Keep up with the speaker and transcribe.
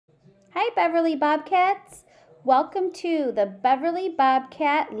Hi, Beverly Bobcats. Welcome to the Beverly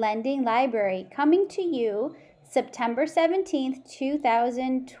Bobcat Lending Library, coming to you September 17th,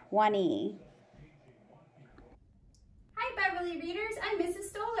 2020. Hi, Beverly readers. I'm Mrs.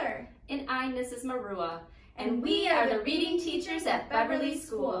 Stoller. And I'm Mrs. Marua. And we are the reading teachers at Beverly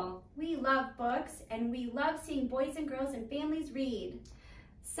School. We love books, and we love seeing boys and girls and families read.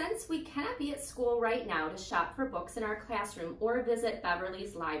 Since we cannot be at school right now to shop for books in our classroom or visit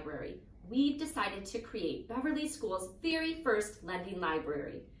Beverly's library, we've decided to create Beverly School's very first lending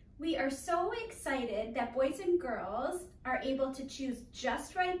library. We are so excited that boys and girls are able to choose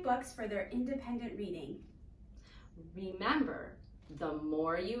just right books for their independent reading. Remember, the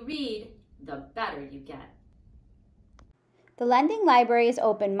more you read, the better you get. The Lending Library is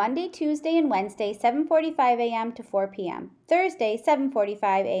open Monday, Tuesday, and Wednesday, 7:45 a.m. to 4 p.m., Thursday,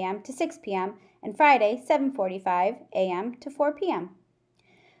 7:45 a.m. to 6 p.m., and Friday, 7:45 a.m. to 4 p.m.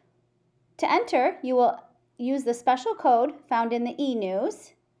 To enter, you will use the special code found in the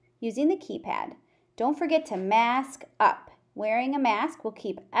e-news using the keypad. Don't forget to mask up. Wearing a mask will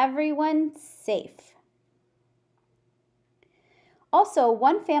keep everyone safe. Also,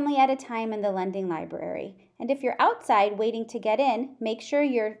 one family at a time in the Lending Library. And if you're outside waiting to get in, make sure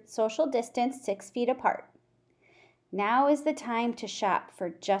you're social distance 6 feet apart. Now is the time to shop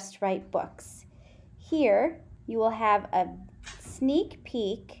for just right books. Here, you will have a sneak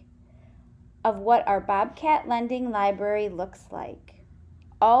peek of what our Bobcat Lending Library looks like.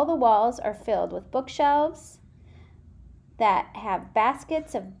 All the walls are filled with bookshelves that have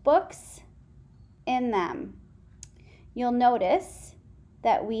baskets of books in them. You'll notice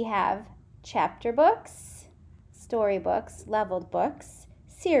that we have chapter books, storybooks, leveled books,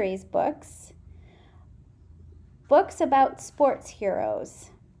 series books, books about sports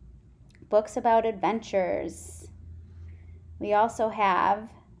heroes, books about adventures. We also have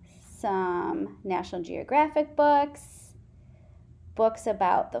some National Geographic books, books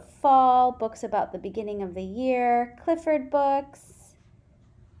about the fall, books about the beginning of the year, Clifford books,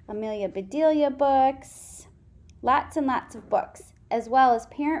 Amelia Bedelia books, lots and lots of books, as well as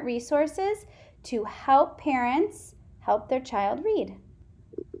parent resources to help parents help their child read.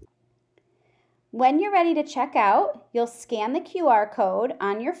 When you're ready to check out, you'll scan the QR code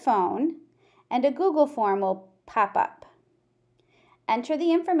on your phone and a Google form will pop up. Enter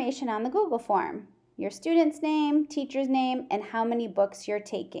the information on the Google form, your student's name, teacher's name, and how many books you're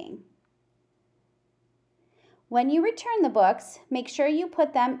taking. When you return the books, make sure you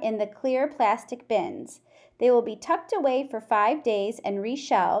put them in the clear plastic bins. They will be tucked away for 5 days and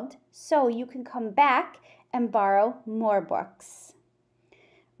reshelved so you can come back and borrow more books.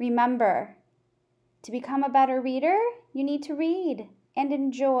 Remember, to become a better reader, you need to read and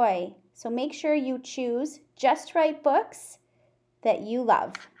enjoy. So make sure you choose just right books that you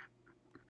love.